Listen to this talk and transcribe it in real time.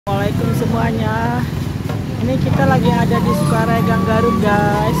Assalamualaikum semuanya. Ini kita lagi ada di Sukaregang Garut,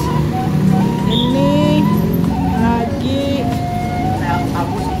 guys. Ini lagi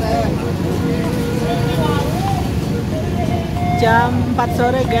jam 4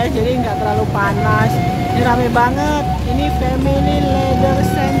 sore, guys. Jadi nggak terlalu panas. Ini rame banget. Ini Family Leather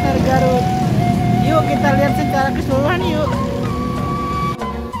Center Garut. Yuk kita lihat secara keseluruhan yuk.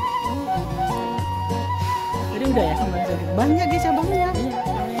 Jadi udah ya kemarin. Banyak di cabangnya.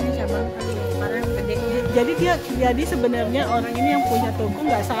 Jadi sebenarnya orang ini yang punya toko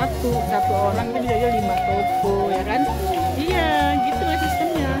nggak satu orang kan bisa aja 5 toko ya kan. Iya gitu lah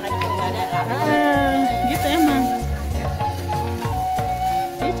sistemnya. Gitu emang.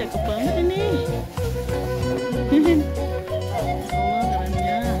 Ini cakep banget ini. Oh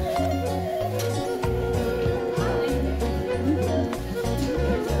kerennya.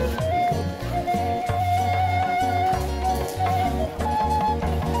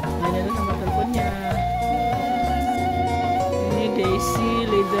 Ini ada nomor teleponnya. Daisy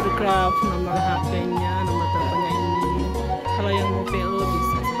Leathercraft, nomor HP-nya, nomor teleponnya ini. Kalau yang mau PO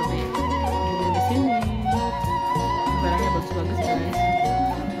bisa seperti ini di sini. Barangnya bagus-bagus, guys.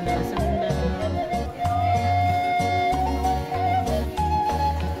 Ada sandal.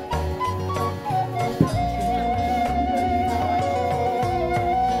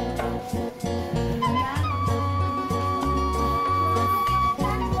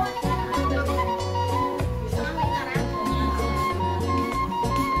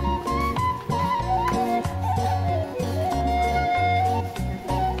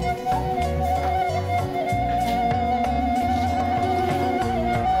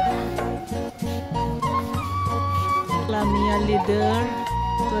 Lamia Leader,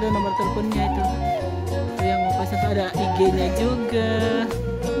 itu ada nomor teleponnya itu yang mau pesan, ada IG-nya juga,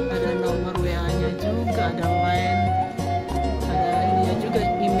 ada nomor WA-nya juga, ada line, ada ininya juga,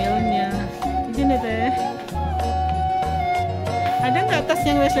 emailnya. Ini teh, ada nggak tas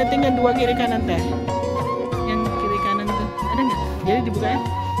yang resletingnya 2 kiri kanan teh? Yang kiri kanan tuh ada nggak? Jadi dibuka ya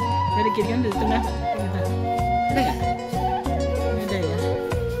dari kiri kanan dari tengah, ada nggak? Ada ya.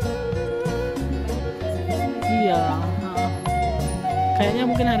 Iya. Kayaknya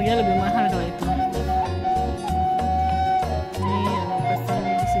mungkin harganya lebih mahal kalau itu. Nih yang pesan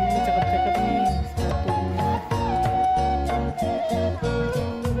nih di sini nih cakep-cakep nih sepatunya. Banyak pilihan.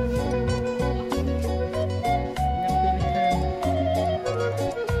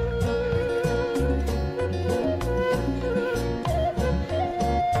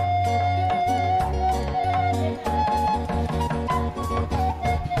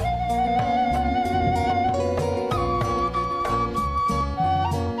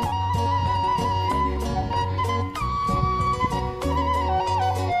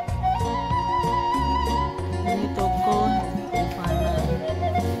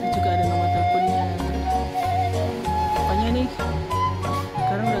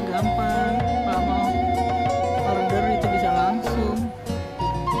 Sekarang udah gampang, Pak mau order itu bisa langsung.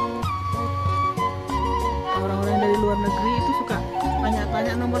 Orang-orang dari luar negeri itu suka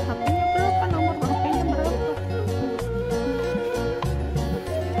tanya-tanya nomor HP-nya berapa, nomor HP-nya berapa.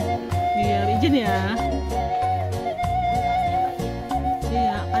 Biar izin ya.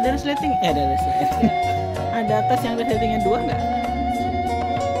 Iya, ada resleting, ada resleting. Ada tas yang resletingnya 2 nggak?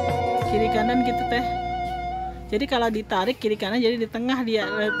 Kiri kanan gitu teh. Jadi kalau ditarik kiri kanan, jadi di tengah dia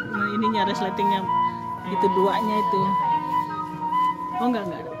ininya resletingnya itu 2-nya itu. Oh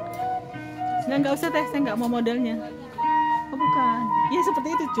enggak. Enggak usah teh, saya nggak mau modelnya. Oh bukan. Ya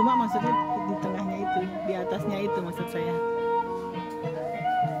seperti itu, cuma maksudnya di tengahnya itu, di atasnya itu maksud saya.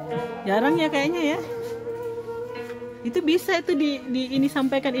 Jarang ya kayaknya ya. Itu bisa itu di ini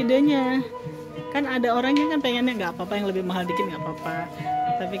sampaikan idenya. Kan ada orangnya kan pengennya nggak apa-apa yang lebih mahal dikit nggak apa-apa.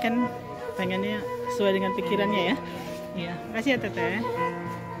 Tapi kan pengennya sesuai dengan pikirannya ya. Iya, makasih ya Teteh.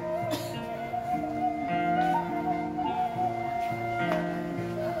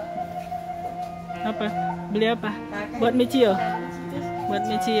 Apa? Beli apa? Buat Micio. Buat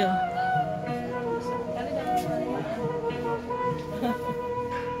Micio.